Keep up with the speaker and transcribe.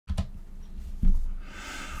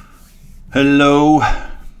Hello.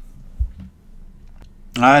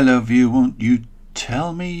 I love you, won't you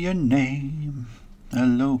tell me your name?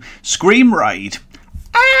 Hello. ScreamRide.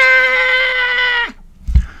 Ah!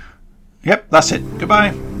 Yep, that's it.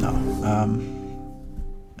 Goodbye. No.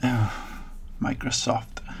 Microsoft.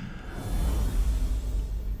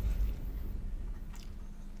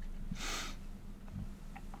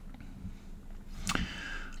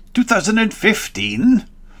 $2015.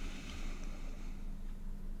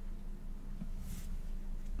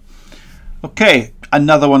 Okay,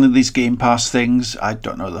 another one of these Game Pass things. I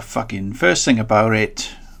don't know the fucking first thing about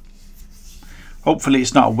it. Hopefully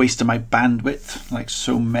it's not a waste of my bandwidth like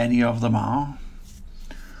so many of them are.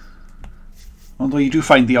 Although you do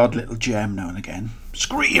find the odd little gem now and again.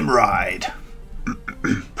 ScreamRide.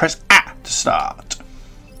 Press A to start.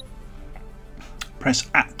 Press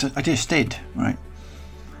A to... I just did, right?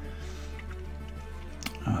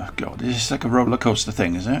 Oh god, this is like a roller coaster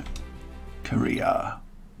thing, is it? Korea.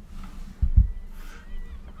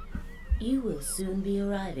 You will soon be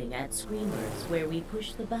arriving at ScreamRide, where we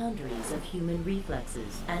push the boundaries of human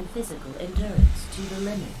reflexes and physical endurance to the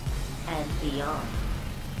limit and beyond.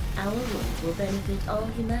 Our work will benefit all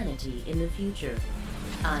humanity in the future.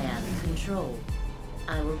 I am in control.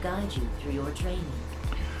 I will guide you through your training.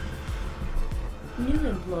 New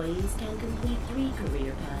employees can complete 3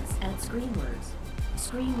 career paths at ScreamRide: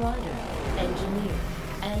 Screenwriter, Engineer,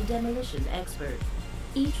 and Demolition Expert.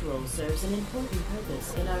 Each role serves an important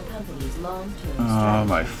purpose in our company's long-term strategy. Oh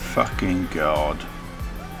my fucking god.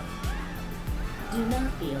 Do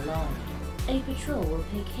not be alarmed. A patrol will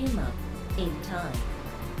pick him up in time.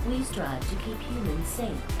 We strive to keep humans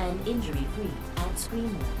safe and injury-free at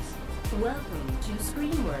ScreamWorks. Welcome to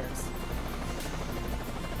ScreamWorks.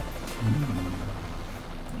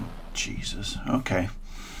 Jesus. Okay.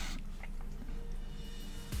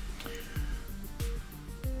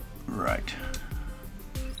 Right.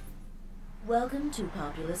 Welcome to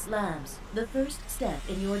Populous Labs, the first step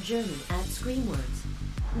in your journey at ScreamWorks.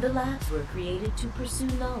 The labs were created to pursue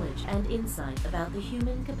knowledge and insight about the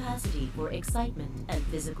human capacity for excitement and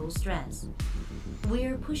physical stress.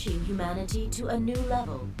 We're pushing humanity to a new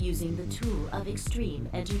level using the tool of extreme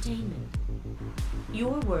entertainment.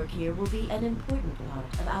 Your work here will be an important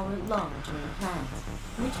part of our long-term plans,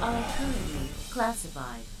 which are currently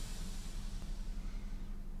classified.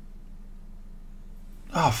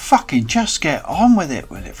 Oh, fucking just get on with it,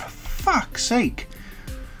 for fuck's sake.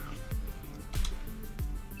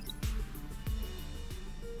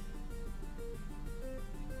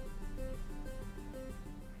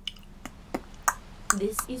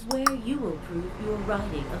 This is where you will prove your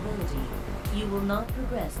riding ability. You will not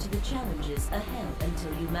progress to the challenges ahead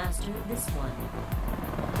until you master this one.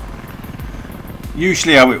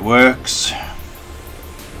 Usually how it works.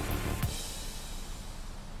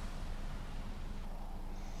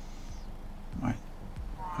 Right.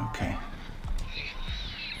 Okay.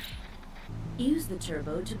 Use the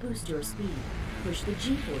turbo to boost your speed. Push the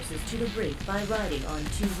G-forces to the brake by riding on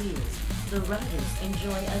 2 wheels. The riders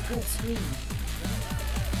enjoy a good scream.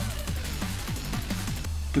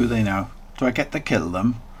 Do they now? Do I get to kill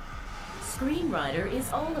them? ScreamRider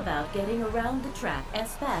is all about getting around the track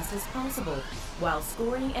as fast as possible, while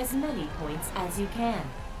scoring as many points as you can.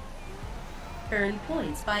 Earn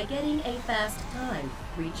points by getting a fast time,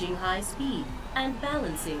 reaching high speed, and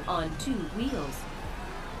balancing on 2 wheels.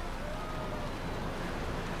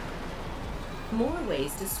 More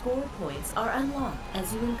ways to score points are unlocked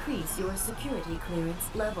as you increase your security clearance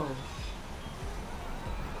level.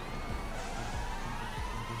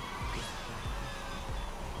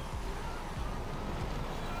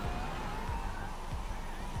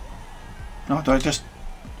 No, do I just...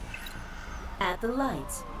 At the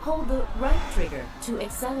lights, hold the right trigger to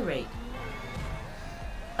accelerate.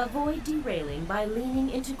 Avoid derailing by leaning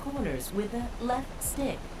into corners with the left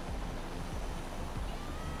stick.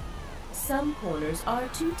 Some corners are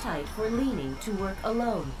too tight for leaning to work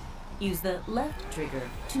alone. Use the left trigger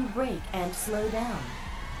to brake and slow down.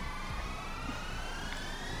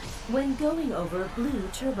 When going over blue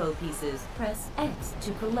turbo pieces, press X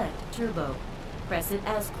to collect turbo. Press it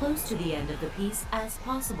as close to the end of the piece as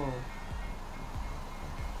possible.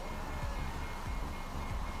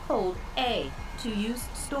 Hold A to use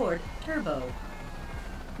stored turbo.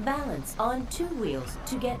 Balance on 2 wheels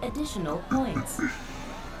to get additional points.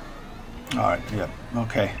 Alright, yeah,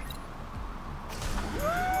 okay.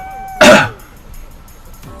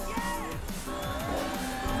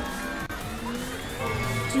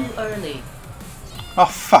 Too early. Oh,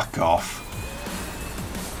 fuck off.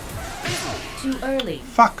 Too early.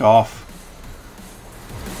 Fuck off.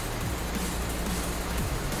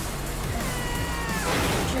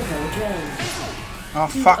 Turbo drained. Oh,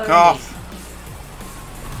 Too fuck early. off.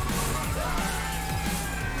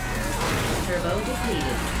 Turbo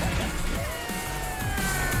depleted.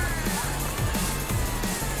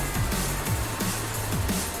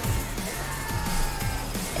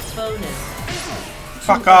 Bonus.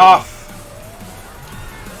 Fuck Too off. early.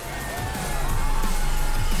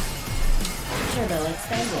 Turbo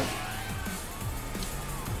expanded.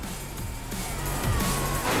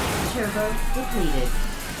 Turbo depleted.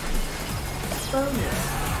 Bonus.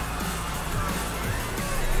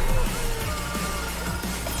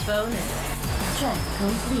 Bonus. Track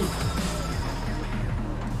complete.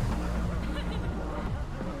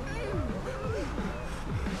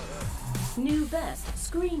 New best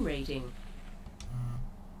screen rating.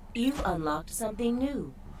 You've unlocked something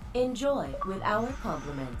new. Enjoy with our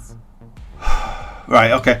compliments.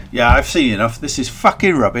 Right, okay. Yeah, I've seen enough. This is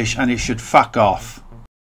fucking rubbish and it should fuck off.